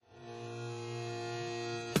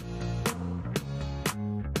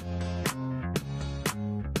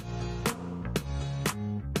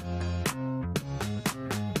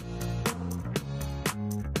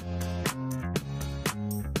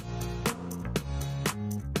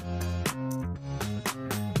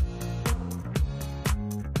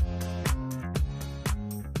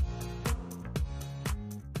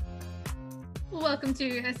Welcome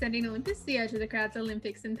to Ascending Olympus, the Edge of the Crowd's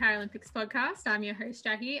Olympics and Paralympics podcast. I'm your host,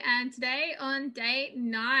 Jackie, and today on day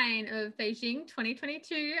 9 of Beijing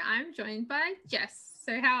 2022, I'm joined by Jess.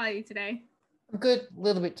 So how are you today? I'm good, a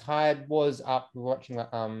little bit tired. Was up watching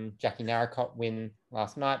Jackie Narracott win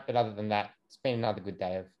last night, but other than that, it's been another good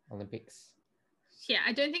day of Olympics. Yeah,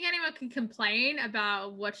 I don't think anyone can complain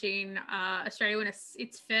about watching Australia win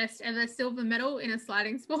its first ever silver medal in a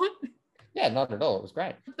sliding sport. Yeah, not at all. It was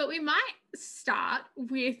great. But we might start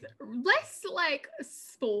with less like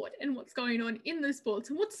sport and what's going on in the sports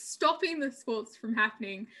and what's stopping the sports from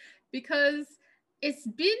happening, because it's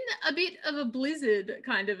been a bit of a blizzard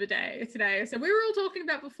kind of a day today. So we were all talking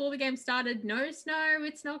about before the game started, no snow,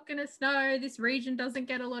 it's not going to snow. This region doesn't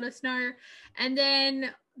get a lot of snow. And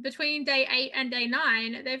then between day 8 and day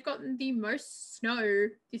 9, they've gotten the most snow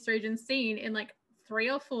this region's seen in like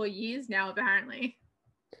 3 or 4 years now, apparently.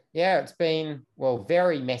 Yeah, it's been, well,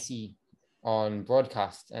 very messy on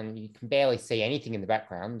broadcast, and you can barely see anything in the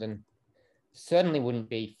background, and certainly wouldn't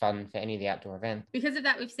be fun for any of the outdoor events. Because of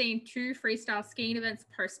that, we've seen 2 freestyle skiing events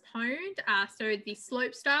postponed. So the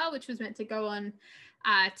slopestyle, which was meant to go on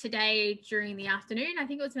today during the afternoon, I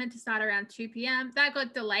think it was meant to start around 2 p.m. That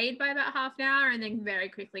got delayed by about half an hour and then very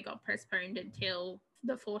quickly got postponed until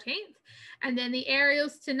the 14th. And then the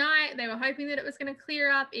aerials tonight, they were hoping that it was going to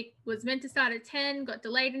clear up. It was meant to start at 10, got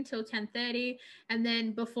delayed until 10:30, and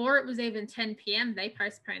then before it was even 10 p.m. they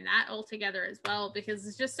postponed that altogether as well, because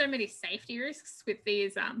there's just so many safety risks with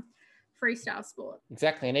these freestyle sport.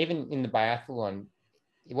 Exactly. And even in the biathlon,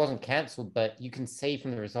 it wasn't cancelled, but you can see from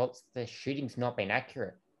the results the shooting's not been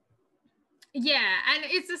accurate. Yeah, and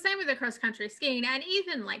it's the same with the cross-country skiing, and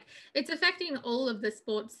even like it's affecting all of the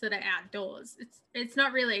sports that are outdoors. It's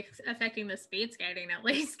not really affecting the speed skating, at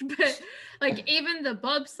least, but like even the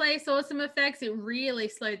bobsleigh saw some effects. It really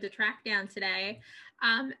slowed the track down today,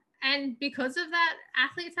 and because of that,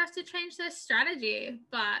 athletes have to change their strategy.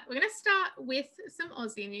 But we're going to start with some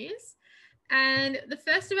Aussie news, and the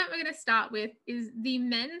first event we're going to start with is the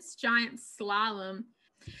men's giant slalom,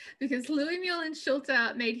 because Louis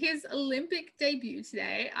Müller-Schulte made his Olympic debut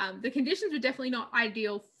today. The conditions were definitely not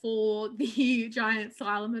ideal for the giant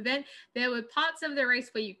slalom event. There were parts of the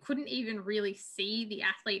race where you couldn't even really see the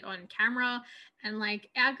athlete on camera. And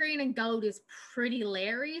like our green and gold is pretty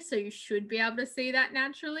leery, so you should be able to see that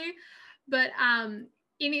naturally. But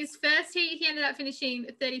in his first heat, he ended up finishing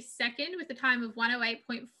 32nd with a time of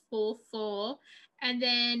 108.44. And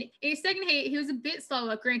then in his second heat, he was a bit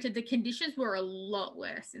slower. Granted, the conditions were a lot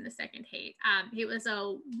worse in the second heat. He was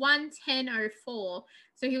a 1:10.04.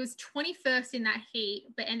 So he was 21st in that heat,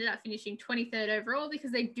 but ended up finishing 23rd overall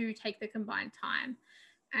because they do take the combined time.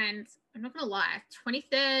 And I'm not going to lie,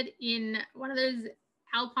 23rd in one of those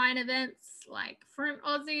alpine events, like for an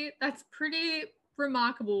Aussie, that's pretty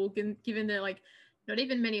remarkable given that like not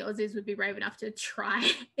even many Aussies would be brave enough to try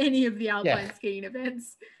any of the alpine skiing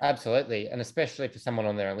events. Absolutely. And especially for someone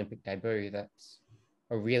on their Olympic debut, that's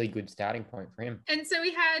a really good starting point for him. And so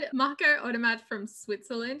we had Marco Odermatt from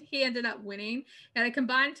Switzerland. He ended up winning at a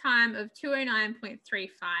combined time of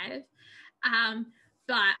 209.35.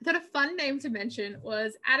 But I thought a fun name to mention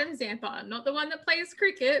was Adam Zampa, not the one that plays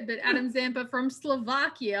cricket, but Adam Zampa from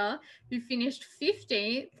Slovakia, who finished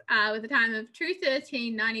 15th with a time of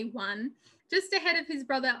 2:13.91. Just ahead of his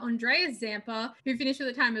brother Andreas Zampa, who finished with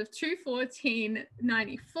a time of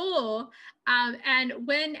 2:14.94. And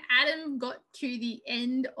when Adam got to the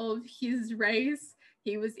end of his race,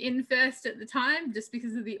 he was in first at the time just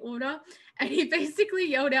because of the order. And he basically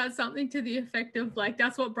yelled out something to the effect of like,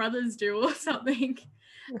 that's what brothers do or something.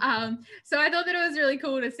 So I thought that it was really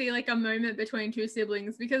cool to see like a moment between 2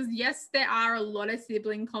 siblings, because yes, there are a lot of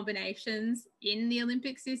sibling combinations in the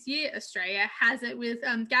Olympics this year. Australia has it with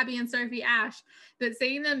Gabby and Sophie Ash, but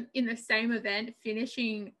seeing them in the same event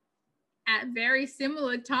finishing at very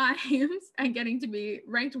similar times and getting to be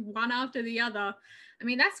ranked one after the other, I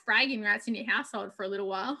mean, that's bragging rights in your household for a little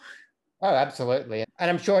while. Oh, absolutely. And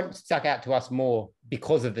I'm sure it stuck out to us more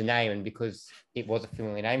because of the name and because it was a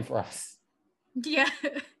familiar name for us. Yeah.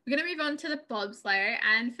 We're going to move on to the bobsleigh,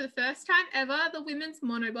 and for the first time ever, the women's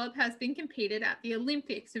monobob has been competed at the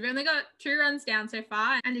Olympics. We've only got 2 runs down so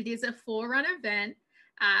far, and it is a 4-run event,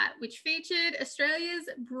 which featured Australia's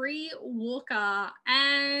Bree Walker,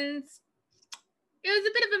 and it was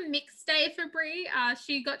a bit of a mixed day for Bree.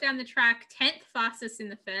 She got down the track 10th fastest in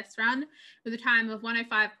the first run with a time of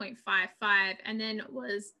 105.55, and then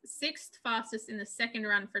was 6th fastest in the second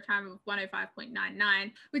run for a time of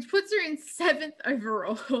 105.99, which puts her in 7th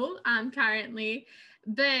overall currently.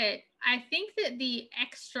 But I think that the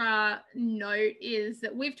extra note is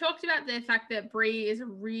that we've talked about the fact that Bree is a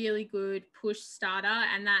really good push starter,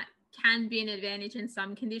 and that can be an advantage in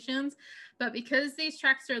some conditions. But because these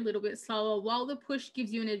tracks are a little bit slower, while the push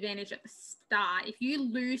gives you an advantage at the start, if you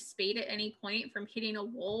lose speed at any point from hitting a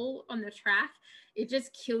wall on the track, it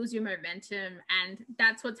just kills your momentum. And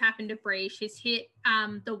that's what's happened to Brie. She's hit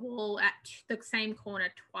the wall at the same corner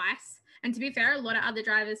twice. And to be fair, a lot of other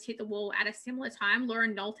drivers hit the wall at a similar time. Laura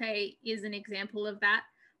Nolte is an example of that.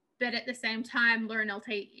 But at the same time, Laura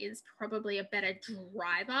Nolte is probably a better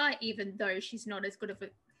driver, even though she's not as good of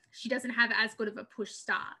she doesn't have as good of a push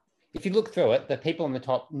start. If you look through it, the people on the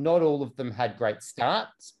top, not all of them had great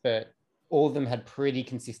starts, but all of them had pretty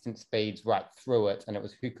consistent speeds right through it. And it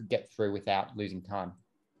was who could get through without losing time.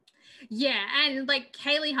 Yeah, and like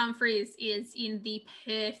Kaylee Humphries is in the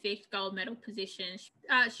perfect gold medal position.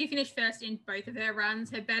 She finished first in both of her runs.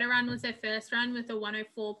 Her better run was her first run with a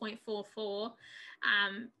 104.44,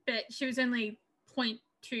 but she was only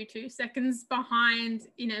 0.22 seconds behind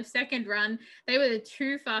in her second run. They were the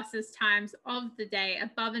two fastest times of the day,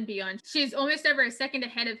 above and beyond. She's almost over a second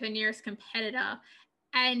ahead of her nearest competitor.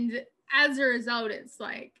 And as a result, it's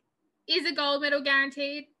like, is a gold medal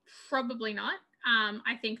guaranteed? Probably not.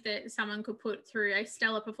 I think that someone could put through a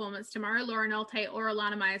stellar performance tomorrow. Laura Nolte or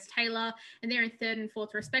Alana Myers-Taylor, and they're in third and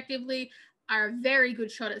fourth respectively, are a very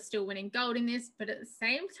good shot at still winning gold in this. But at the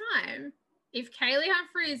same time, if Kaylee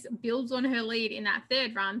Humphries builds on her lead in that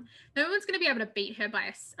third run, no one's going to be able to beat her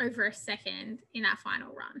by over a second in that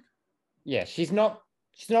final run. Yeah, she's not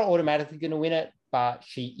automatically going to win it, but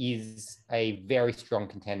she is a very strong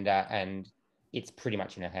contender, and it's pretty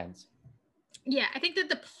much in her hands. Yeah, I think that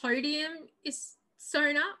the podium is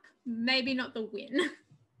sewn up, maybe not the win.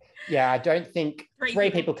 Yeah, I don't think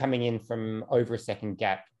three people coming in from over a second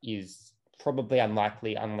gap is probably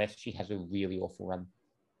unlikely unless she has a really awful run.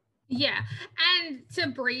 Yeah, and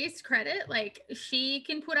to Brie's credit, like, she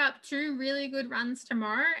can put up two really good runs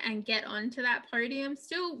tomorrow and get onto that podium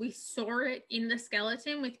still. We saw it in the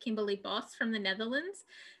skeleton with Kimberly Boss from the Netherlands.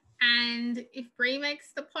 And if Brie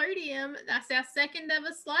makes the podium, that's our second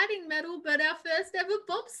ever sliding medal, but our first ever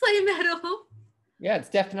bobsleigh medal. Yeah, it's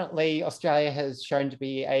definitely, Australia has shown to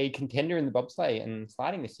be a contender in the bobsleigh and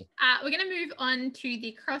sliding this year. We're going to move on to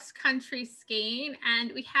the cross-country skiing,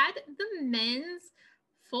 and we had the men's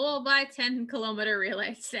 4x10 kilometer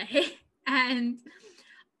relay today. And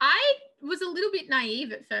I was a little bit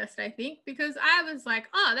naive at first, I think, because I was like,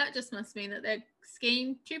 oh, that just must mean that they're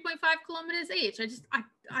skiing 2.5 kilometers each.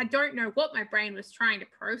 I don't know what my brain was trying to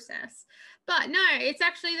process. But no, it's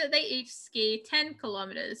actually that they each ski 10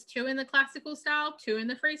 kilometers, 2 in the classical style, 2 in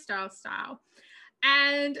the freestyle style.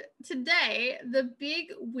 And today, the big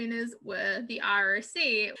winners were the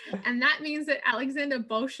ROC. And that means that Alexander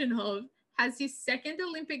Bolshinov has his second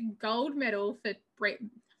Olympic gold medal for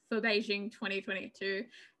Beijing 2022,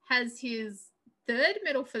 has his third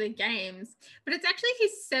medal for the games, but it's actually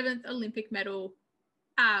his 7th Olympic medal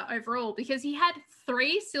overall, because he had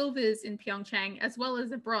 3 silvers in Pyeongchang as well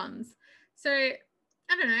as a bronze. So I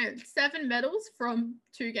don't know, 7 medals from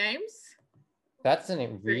 2 games. That's a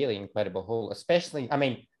really incredible haul, especially, I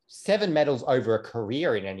mean, 7 medals over a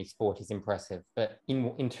career in any sport is impressive, but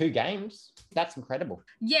in 2 games, that's incredible.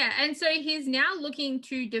 Yeah, and so he's now looking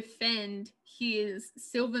to defend his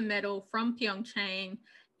silver medal from Pyeongchang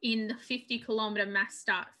in the 50-kilometer mass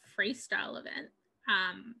start freestyle event,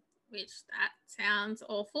 which that sounds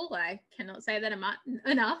awful. I cannot say that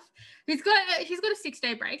enough. He's got a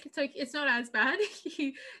 6-day break, so it's not as bad.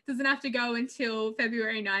 He doesn't have to go until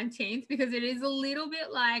February 19th, because it is a little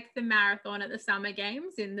bit like the marathon at the Summer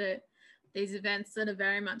Games, in that these events that are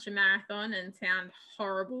very much a marathon and sound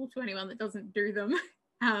horrible to anyone that doesn't do them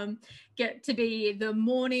get to be the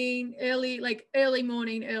early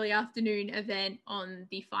morning, early afternoon event on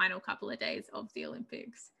the final couple of days of the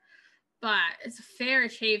Olympics. But it's a fair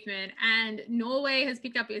achievement, and Norway has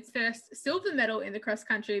picked up its first silver medal in the cross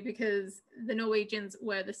country because the Norwegians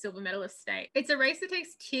were the silver medalist state. It's a race that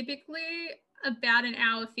takes typically about 1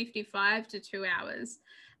 hour 55 to 2 hours.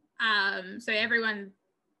 So everyone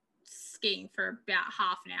skiing for about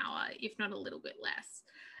half an hour, if not a little bit less.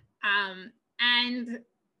 And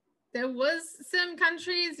there was some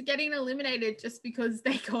countries getting eliminated just because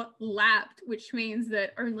they got lapped, which means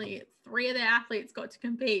that only 3 of their athletes got to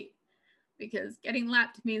compete, because getting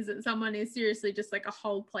lapped means that someone is seriously just like a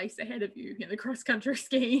whole place ahead of you in the cross-country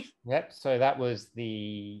skiing. Yep, so that was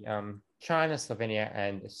the China, Slovenia,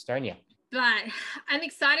 and Estonia. But I'm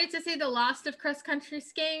excited to see the last of cross-country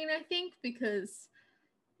skiing, I think, because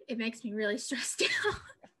it makes me really stressed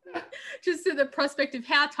out just to the prospect of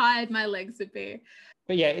how tired my legs would be.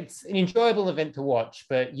 But yeah, it's an enjoyable event to watch,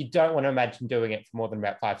 but you don't want to imagine doing it for more than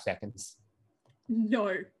about 5 seconds.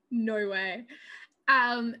 No way.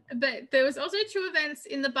 But there was also 2 events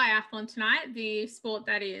in the biathlon tonight, the sport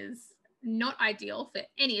that is not ideal for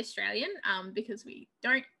any Australian, because we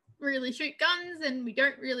don't really shoot guns and we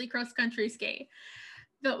don't really cross-country ski.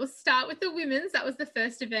 But we'll start with the women's. That was the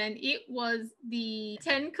first event. It was the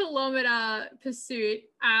 10-kilometer pursuit.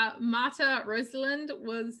 Marta Rosalind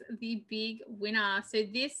was the big winner. So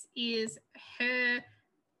this is her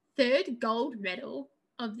 3rd gold medal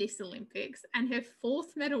of this Olympics and her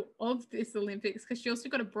 4th medal of this Olympics, because she also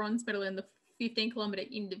got a bronze medal in the 15-kilometer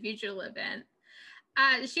individual event.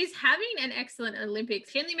 She's having an excellent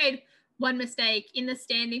Olympics. She only made 1 mistake in the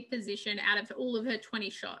standing position out of all of her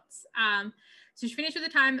 20 shots. So she finished with a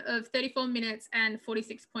time of 34 minutes and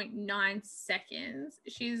 46.9 seconds.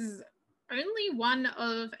 She's only one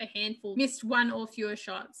of a handful missed 1 or fewer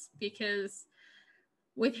shots, because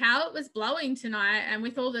with how it was blowing tonight and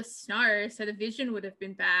with all the snow, so the vision would have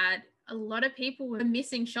been bad, a lot of people were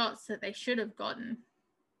missing shots that they should have gotten.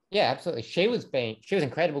 Yeah, absolutely. She was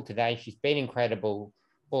incredible today. She's been incredible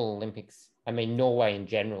all Olympics. I mean, Norway in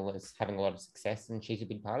general is having a lot of success, and she's a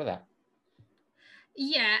big part of that.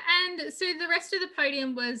 Yeah, and so the rest of the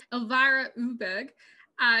podium was Elvira Uberg,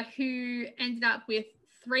 who ended up with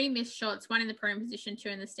 3 missed shots, 1 in the prone position, 2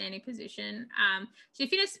 in the standing position. She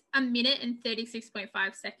finished 1 minute and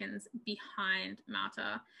 36.5 seconds behind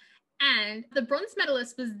Marta. And the bronze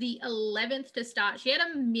medalist was the 11th to start. She had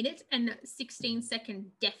 1 minute and 16-second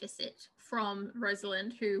deficit from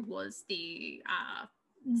Rosalind, who was the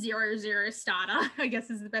 0-0 starter, I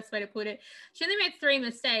guess is the best way to put it. She only made 3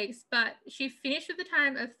 mistakes, but she finished with a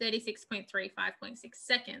time of 36.35.6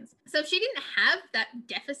 seconds. So if she didn't have that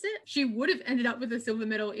deficit, she would have ended up with a silver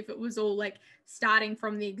medal if it was all like starting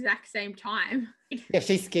from the exact same time. Yeah,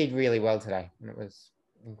 she skied really well today, and it was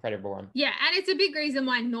an incredible one. Yeah, and it's a big reason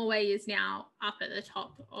why Norway is now up at the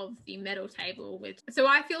top of the medal table. So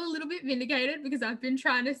I feel a little bit vindicated, because I've been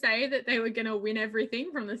trying to say that they were going to win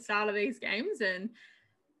everything from the start of these games, and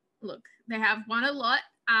look, they have won a lot,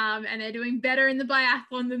 and they're doing better in the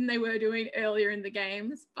biathlon than they were doing earlier in the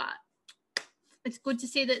games. But it's good to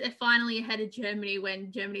see that they're finally ahead of Germany,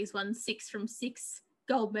 when Germany's won 6 from 6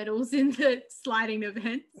 gold medals in the sliding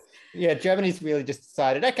events. Yeah, Germany's really just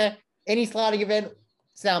decided, okay, any sliding event,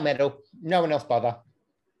 it's our medal. No one else bother.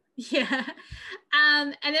 Yeah.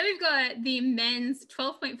 And then we've got the men's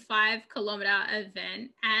 12.5 kilometer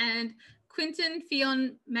event, and Quinton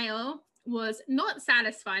Fillon Mayo was not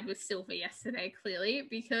satisfied with silver yesterday, clearly,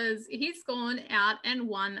 because he's gone out and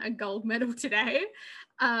won a gold medal today.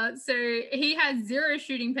 So he had 0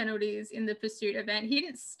 shooting penalties in the pursuit event. He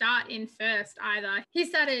didn't start in first either. He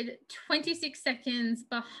started 26 seconds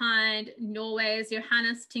behind Norway's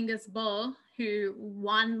Johannes Tingas Bø, who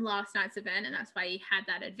won last night's event, and that's why he had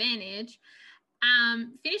that advantage.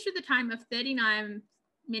 Finished with a time of 39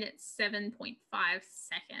 minutes, 7.5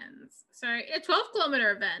 seconds. So a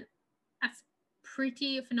 12-kilometer event. That's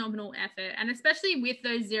pretty phenomenal effort. And especially with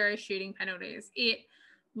those 0 shooting penalties, it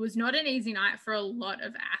was not an easy night for a lot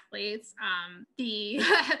of athletes. The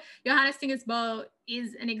Johannes Tingas Bø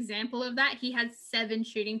is an example of that. He had 7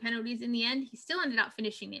 shooting penalties in the end. He still ended up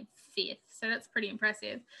finishing in 5th. So that's pretty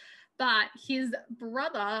impressive. But his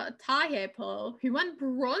brother, Tahe Paul, who won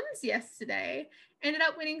bronze yesterday, ended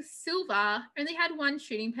up winning silver, only had 1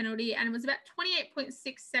 shooting penalty, and was about 28.6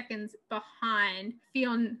 seconds behind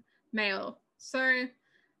Fillon Mayo. So I'd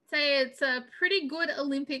say it's a pretty good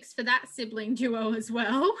Olympics for that sibling duo as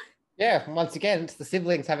well. Yeah, once again, it's the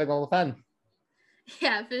siblings having all the fun.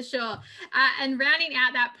 Yeah, for sure. And rounding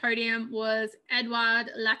out that podium was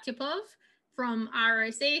Eduard Latypov from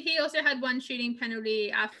ROC. He also had 1 shooting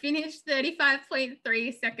penalty, finished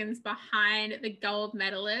 35.3 seconds behind the gold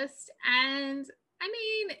medalist. And I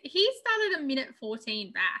mean, he started 1 minute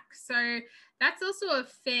 14 back. So that's also a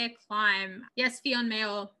fair climb. Yes, Fillon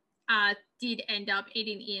Mayo did end up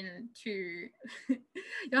eating into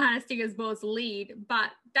Johannes Tingas Bø's lead,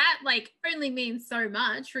 but that only means so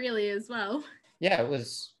much really as well. Yeah, it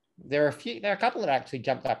was. There are a couple that actually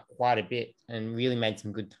jumped up quite a bit and really made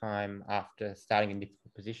some good time after starting in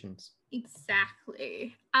difficult positions.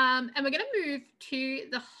 Exactly. And we're going to move to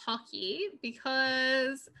the hockey,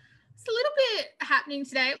 because it's a little bit happening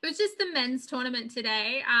today. It was just the men's tournament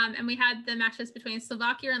today, and we had the matches between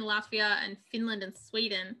Slovakia and Latvia and Finland and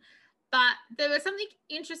Sweden. But there was something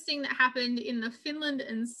interesting that happened in the Finland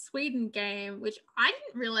and Sweden game, which I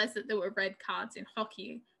didn't realize that there were red cards in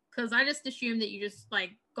hockey, because I just assumed that you just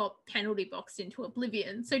got penalty boxed into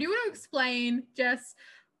oblivion. So do you want to explain just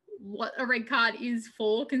what a red card is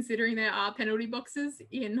for, considering there are penalty boxes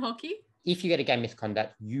in hockey? If you get a game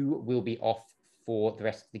misconduct, you will be off for the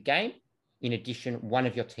rest of the game. In addition, one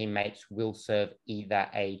of your teammates will serve either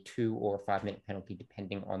a 2 or a 5-minute penalty,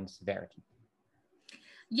 depending on severity.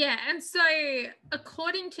 Yeah, and so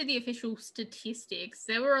according to the official statistics,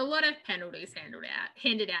 there were a lot of penalties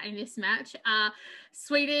handed out in this match.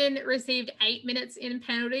 Sweden received 8 minutes in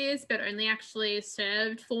penalties, but only actually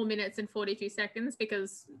served 4 minutes and 42 seconds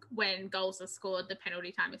because when goals are scored, the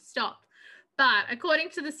penalty time is stopped. But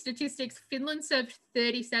according to the statistics, Finland served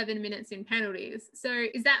 37 minutes in penalties. So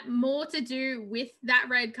is that more to do with that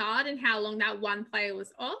red card and how long that one player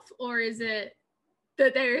was off, or is it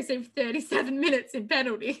that they received 37 minutes in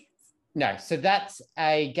penalties? No, so that's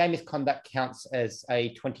a game misconduct counts as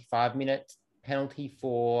a 25-minute penalty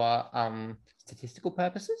for statistical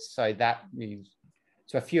purposes. So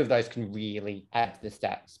so a few of those can really add to the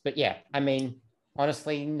stats. But yeah, I mean,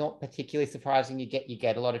 honestly, not particularly surprising. You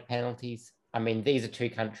get a lot of penalties. I mean, these are two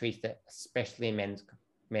countries that, especially in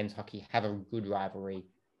men's hockey, have a good rivalry.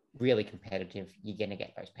 Really competitive, you're going to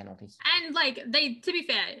get those penalties. And to be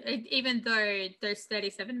fair, even though those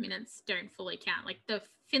 37 minutes don't fully count, the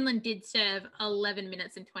Finland did serve 11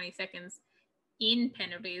 minutes and 20 seconds in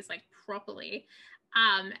penalties, properly.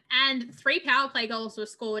 And 3 power play goals were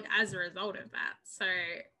scored as a result of that. So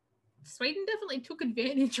Sweden definitely took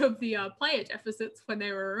advantage of the player deficits when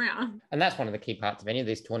they were around. And that's one of the key parts of any of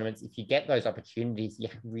these tournaments. If you get those opportunities, you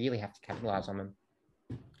really have to capitalize on them.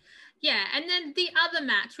 Yeah, and then the other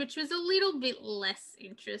match, which was a little bit less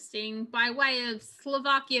interesting, by way of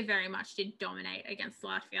Slovakia very much did dominate against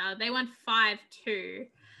Latvia. They won 5-2.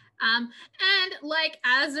 And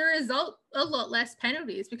as a result, a lot less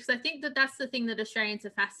penalties, because I think that's the thing that Australians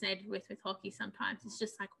are fascinated with hockey sometimes. It's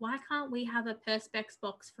just why can't we have a Perspex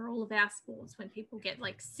box for all of our sports when people get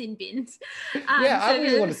sin bins? I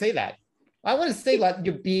really want to see that. I want to see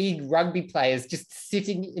your big rugby players just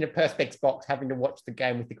sitting in a Perspex box having to watch the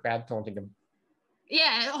game with the crowd taunting them.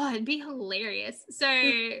 Yeah, it'd be hilarious. So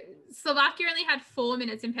Slovakia only had 4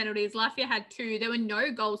 minutes in penalties. Latvia had 2. There were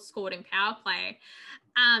no goals scored in power play.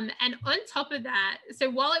 And on top of that, so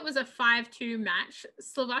while it was a 5-2 match,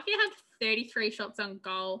 Slovakia had 33 shots on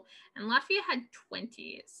goal and Latvia had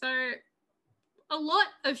 20. So a lot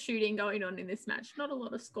of shooting going on in this match, not a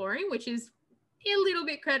lot of scoring, which is a little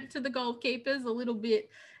bit credit to the goalkeepers, a little bit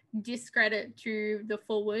discredit to the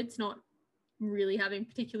forwards not really having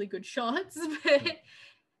particularly good shots, but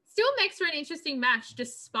still makes for an interesting match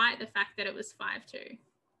despite the fact that it was 5-2.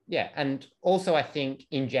 Yeah, and also I think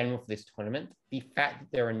in general for this tournament, the fact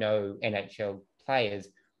that there are no NHL players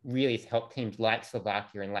really has helped teams like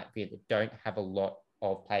Slovakia and Latvia that don't have a lot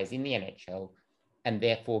of players in the NHL and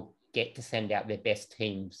therefore get to send out their best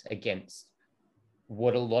teams against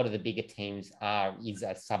what a lot of the bigger teams is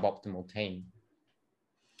a suboptimal team.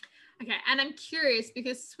 Okay, and I'm curious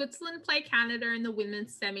because Switzerland play Canada in the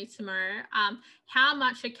women's semi tomorrow. How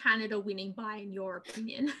much are Canada winning by, in your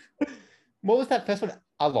opinion? What was that first one?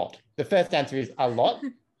 A lot. The first answer is a lot.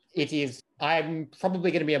 It is. I'm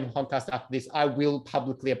probably going to be on the podcast after this. I will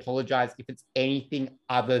publicly apologize if it's anything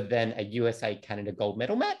other than a USA-Canada gold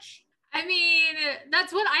medal match. I mean,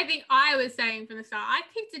 that's what I think I was saying from the start. I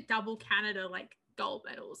picked a double Canada gold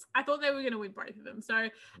medals. I thought they were going to win both of them. So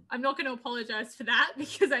I'm not going to apologize for that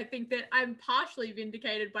because I think that I'm partially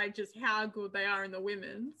vindicated by just how good they are in the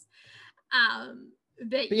women's.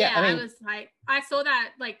 But yeah, I was I saw that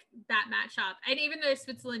that matchup. And even though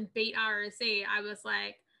Switzerland beat ROC, I was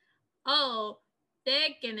like, oh, they're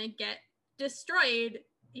going to get destroyed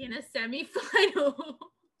in a semi-final.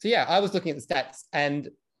 So yeah, I was looking at the stats, and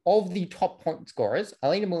of the top point scorers,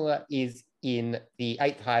 Alina Muller is in the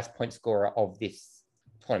 8th highest point scorer of this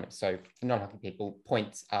tournament. So for non-hockey people,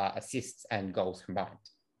 points are assists and goals combined.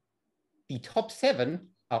 The top 7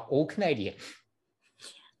 are all Canadian.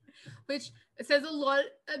 Which says a lot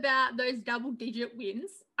about those double-digit wins.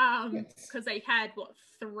 Because they had,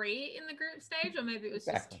 3 in the group stage? Or maybe it was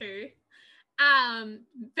just 2.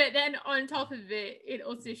 But then on top of it, it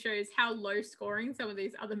also shows how low scoring some of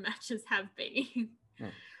these other matches have been.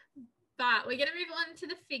 But we're going to move on to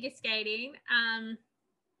the figure skating. And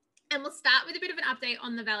we'll start with a bit of an update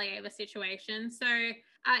on the Valieva situation. So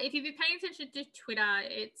if you've been paying attention to Twitter,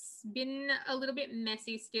 it's been a little bit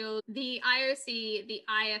messy still. The IOC, the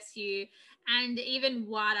ISU, and even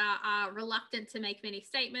WADA are reluctant to make many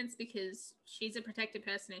statements because she's a protected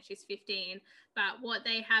person and she's 15. But what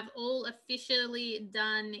they have all officially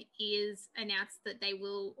done is announce that they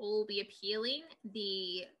will all be appealing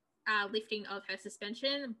the lifting of her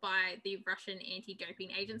suspension by the Russian anti-doping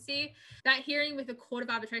agency. That hearing with the Court of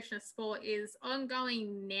Arbitration of Sport is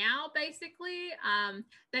ongoing now, basically.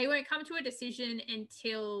 They won't come to a decision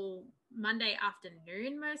until Monday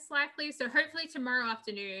afternoon, most likely. So hopefully tomorrow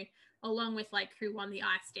afternoon, along with like who won the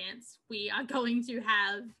ice dance, we are going to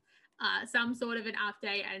have some sort of an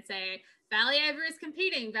update and say Valieva is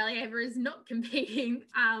competing, Valieva is not competing.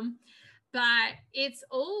 But it's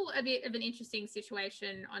all a bit of an interesting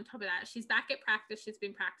situation on top of that. She's back at practice. She's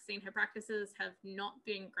been practicing. Her practices have not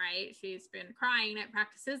been great. She's been crying at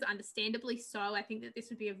practices, understandably so. I think that this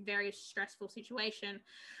would be a very stressful situation.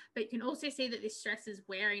 But you can also see that this stress is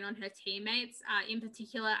wearing on her teammates, in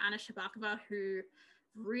particular Anna Sharbakova, who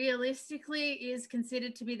realistically is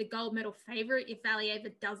considered to be the gold medal favorite if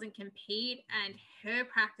Valieva doesn't compete. And her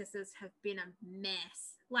practices have been a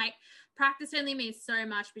mess. Like, practice only means so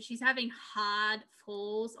much, but she's having hard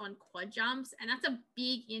falls on quad jumps, and that's a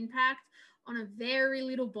big impact on a very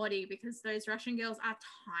little body because those Russian girls are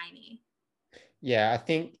tiny. Yeah, I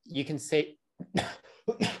think you can see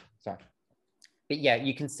sorry. But yeah,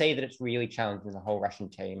 you can see that it's really challenging the whole Russian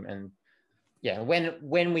team. And yeah,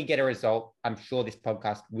 when we get a result, I'm sure this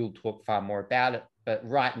podcast will talk far more about it. But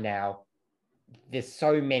right now, there's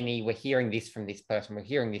so many, we're hearing this from this person, we're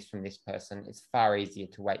hearing this from this person. It's far easier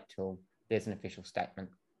to wait till there's an official statement.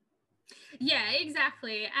 Yeah,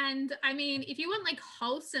 exactly. And I mean, if you want like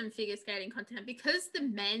wholesome figure skating content, because the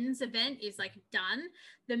men's event is like done,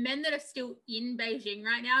 the men that are still in Beijing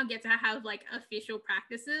right now get to have like official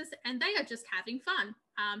practices, and they are just having fun,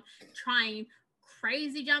 trying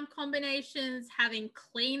crazy jump combinations, having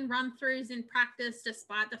clean run throughs in practice,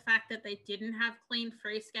 despite the fact that they didn't have clean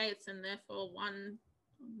free skates and therefore won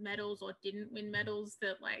medals or didn't win medals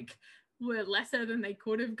that like were lesser than they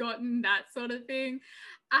could have gotten, that sort of thing.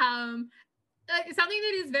 Something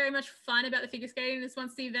that is very much fun about the figure skating is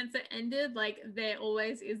once the events are ended, like there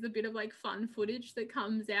always is a bit of like fun footage that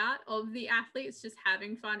comes out of the athletes just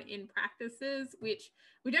having fun in practices, which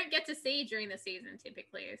we don't get to see during the season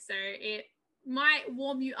typically. So it might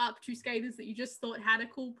warm you up to skaters that you just thought had a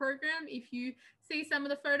cool program. If you see some of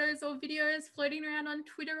the photos or videos floating around on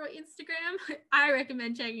Twitter or Instagram, I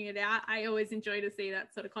recommend checking it out. I always enjoy to see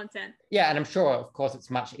that sort of content. Yeah, and I'm sure, of course,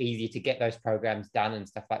 it's much easier to get those programs done and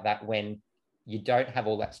stuff like that when you don't have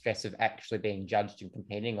all that stress of actually being judged and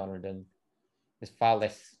competing on it, and there's far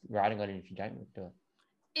less writing on it if you don't do it.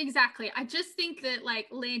 Exactly. I just think that like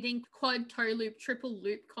landing quad toe loop, triple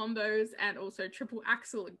loop combos, and also triple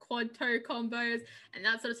axel and quad toe combos and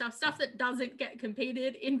that sort of stuff that doesn't get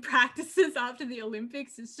competed in practices after the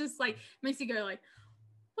Olympics, it's just like makes you go like,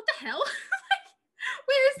 what the hell? Like,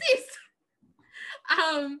 where is this?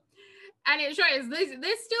 And it shows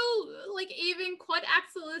there's still, like, even quad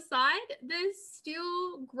axel aside, there's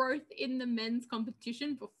still growth in the men's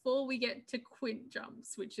competition before we get to quint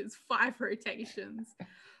jumps, which is 5 rotations.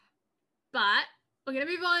 But we're going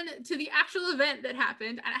to move on to the actual event that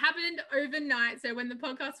happened, and it happened overnight. So when the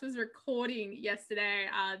podcast was recording yesterday,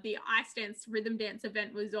 the ice dance rhythm dance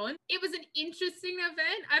event was on. It was an interesting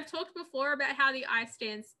event. I've talked before about how the ice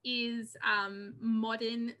dance is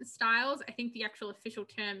modern styles. I think the actual official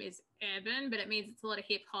term is urban, but it means it's a lot of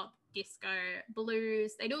hip hop, disco,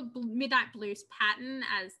 blues. They do a midnight blues pattern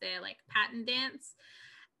as their like pattern dance.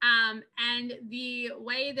 And the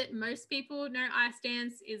way that most people know ice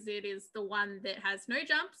dance is it is the one that has no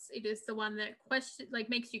jumps. It is the one that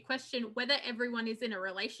makes you question whether everyone is in a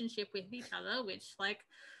relationship with each other, which, like,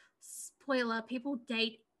 spoiler, people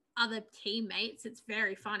date other teammates. It's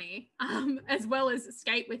very funny, as well as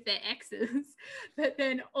skate with their exes. But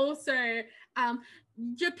then also,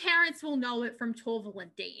 your parents will know it from Torval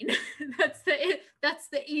and Dean. That's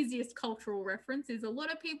the easiest cultural reference. Is a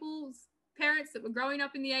lot of people's parents that were growing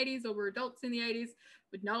up in the 80s or were adults in the 80s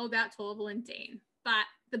would know about Torval and Dean. But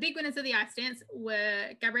the big winners of the ice dance were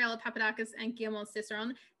Gabriela Papadakis and Guillermo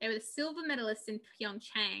Ciceron. They were the silver medalists in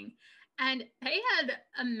Pyeongchang, and they had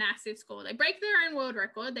a massive score. They break their own world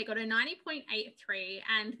record. They got a 90.83,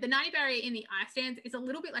 and the 90 barrier in the ice dance is a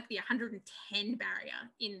little bit like the 110 barrier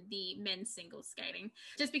in the men's singles skating,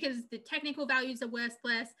 just because the technical values are worse,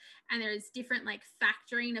 and there is different like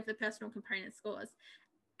factoring of the personal component scores.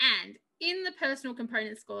 And in the personal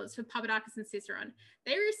component scores for Papadakis and Ciceron,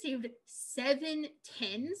 they received 7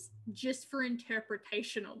 10s just for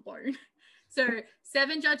interpretation alone. So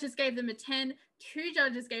 7 judges gave them a 10, 2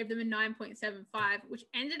 judges gave them a 9.75, which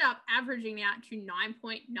ended up averaging out to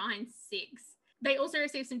 9.96. They also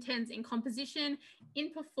received some 10s in composition, in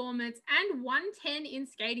performance, and 110 in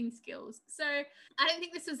skating skills. So I don't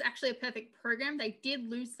think this was actually a perfect program. They did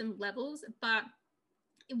lose some levels, but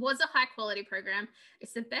it was a high quality program.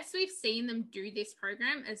 It's the best we've seen them do this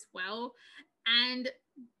program as well. And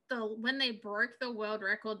when they broke the world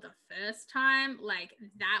record the first time, like,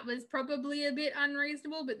 that was probably a bit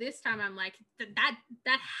unreasonable. But this time I'm like,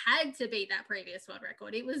 that had to beat that previous world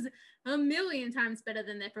record. It was a million times better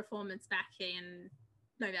than their performance back in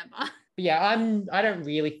November. But yeah, I don't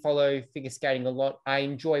really follow figure skating a lot. I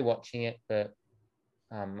enjoy watching it, but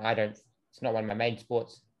it's not one of my main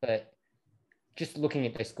sports. But just looking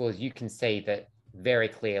at the scores, you can see that very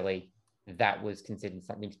clearly that was considered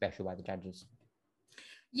something special by the judges.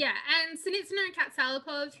 Yeah, and Sinitsina and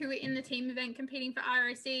Katsalapov, who were in the team event competing for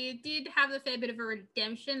ROC, did have a fair bit of a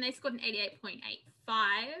redemption. They scored an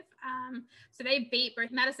 88.85. So they beat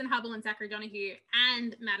both Madison Hubble and Zachary Donahue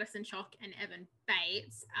and Madison Chock and Evan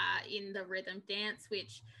Bates in the rhythm dance,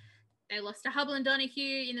 which they lost to Hubble and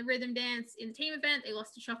Donahue in the rhythm dance in the team event. They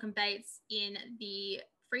lost to Chock and Bates in the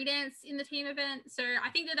free dance in the team event. So I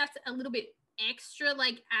think that that's a little bit extra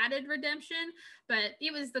added redemption, but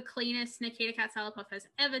it was the cleanest Nikita Katsalapov has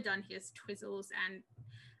ever done his twizzles. And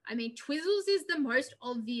I mean, twizzles is the most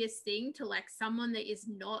obvious thing to someone that is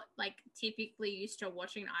not typically used to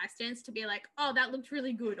watching ice dance to be like, oh, that looked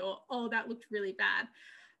really good, or oh, that looked really bad.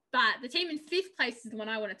 But the team in 5th place is the one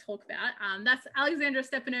I want to talk about. That's Alexandra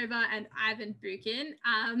Stepanova and Ivan Bukin.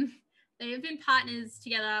 They have been partners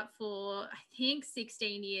together for, I think,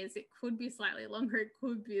 16 years. It could be slightly longer. It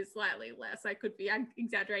could be slightly less. I could be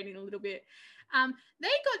exaggerating a little bit.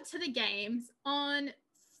 They got to the games on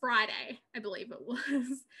Friday, I believe it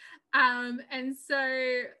was. And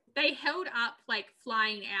so they held up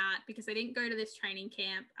flying out because they didn't go to this training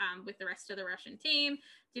camp with the rest of the Russian team,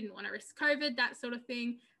 didn't want to risk COVID, that sort of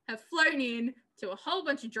thing, have flown in to a whole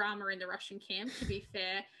bunch of drama in the Russian camp, to be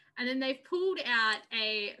fair. And then they've pulled out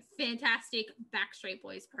a fantastic Backstreet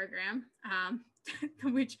Boys program,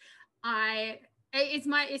 which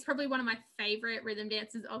it's probably one of my favorite rhythm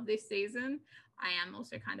dances of this season. I am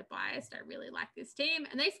also kind of biased. I really like this team.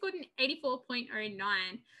 And they scored an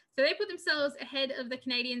 84.09. So they put themselves ahead of the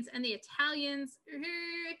Canadians and the Italians, who,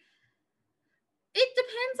 it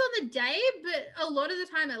depends on the day, but a lot of the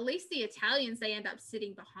time, at least the Italians, they end up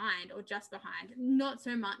sitting behind or just behind. Not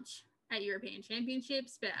so much at European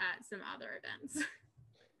Championships, but at some other events.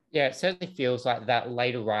 Yeah, it certainly feels like that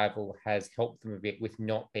late arrival has helped them a bit with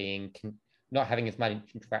not having as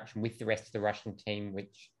much interaction with the rest of the Russian team,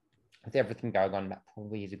 which with everything going on, that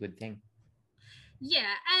probably is a good thing.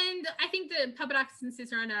 Yeah, and I think that Papadakis and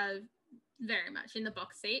Cicerone are very much in the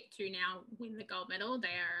box seat to now win the gold medal. They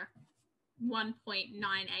are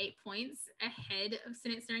 1.98 points ahead of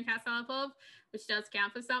Sinitsina and Katsalapov, which does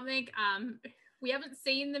count for something. We haven't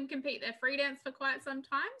seen them compete their free dance for quite some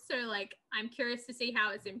time, so I'm curious to see how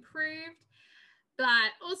it's improved.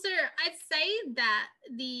 But also, I'd say that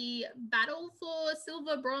the battle for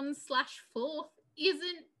silver, bronze / 4th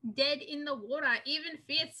isn't dead in the water. Even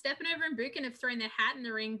 5th, Stepanova and Bukin have thrown their hat in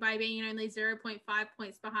the ring by being only 0.5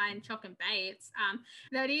 points behind Chock and Bates.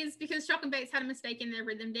 That is because Chock and Bates had a mistake in their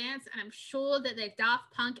rhythm dance, and I'm sure that their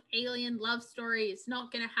Daft Punk alien love story is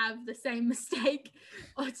not going to have the same mistake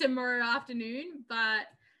tomorrow afternoon, but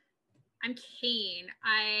I'm keen.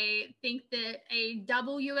 I think that a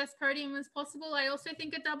double US podium is possible. I also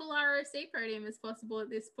think a double ROC podium is possible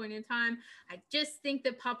at this point in time. I just think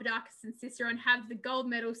that Papadakis and Cicerone have the gold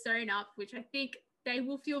medal sewn up, which I think they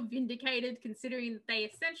will feel vindicated considering that they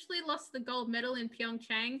essentially lost the gold medal in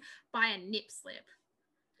Pyeongchang by a nip slip.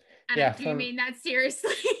 And yeah, I do mean that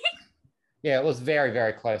seriously. Yeah, it was very,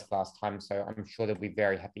 very close last time, so I'm sure they'll be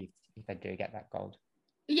very happy if they do get that gold.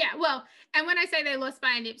 Yeah, well, and when I say they lost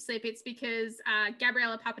by a nip slip, it's because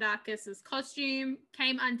Gabriela Papadakis' costume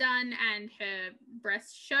came undone and her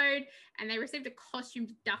breasts showed, and they received a costume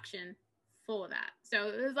deduction for that. So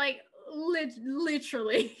it was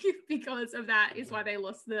literally because of that is why they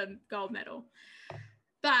lost the gold medal.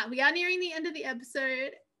 But we are nearing the end of the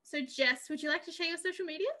episode. So Jess, would you like to share your social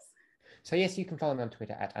medias? So yes, you can follow me on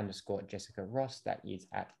Twitter at _Jessica Ross. That is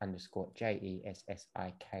at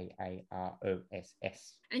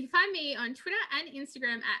 _JESSIKAROSS. And you can find me on Twitter and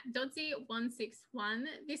Instagram at Dodzy161.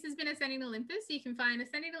 This has been Ascending Olympus. You can find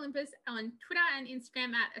Ascending Olympus on Twitter and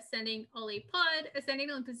Instagram at Ascending Ollie Pod.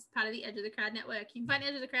 Ascending Olympus is part of the Edge of the Crowd network. You can find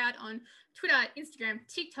Edge of the Crowd on Twitter, Instagram,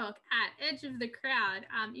 TikTok at Edge of the Crowd.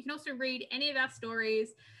 You can also read any of our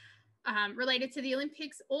stories related to the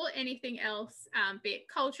Olympics or anything else, be it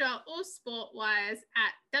culture or sport-wise,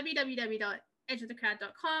 at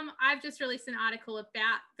www.edgeofthecrowd.com. I've just released an article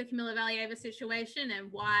about the Kamila Valieva situation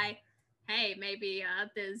and why, hey, maybe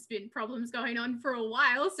there's been problems going on for a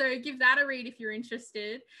while. So give that a read if you're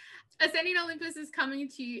interested. Ascending Olympus is coming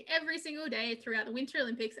to you every single day throughout the Winter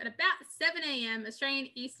Olympics at about 7 a.m. Australian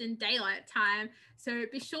Eastern Daylight Time. So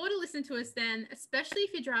be sure to listen to us then, especially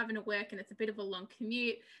if you're driving to work and it's a bit of a long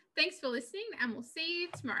commute. Thanks for listening, and we'll see you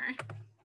tomorrow.